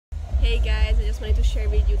Hey guys, I just wanted to share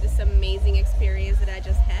with you this amazing experience that I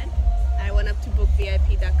just had. I went up to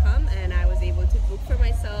BookVip.com and I was able to book for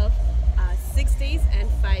myself 6 days and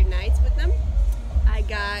 5 nights with them. I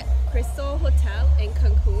got Krystal Hotel in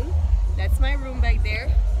Cancun. That's my room back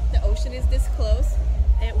there. The ocean is this close.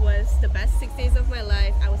 It was the best 6 days of my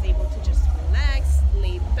life. I was able to just relax,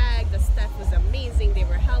 lay back. The staff was amazing. They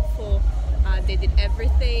were helpful. They did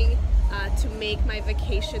everything to make my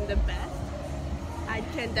vacation the best. I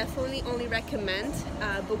can definitely only recommend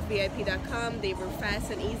BookVip.com. They were fast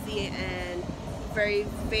and easy and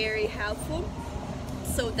very helpful.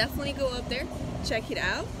 So definitely go up there, check it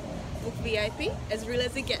out. Book VIP, as real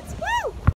as it gets. Woo!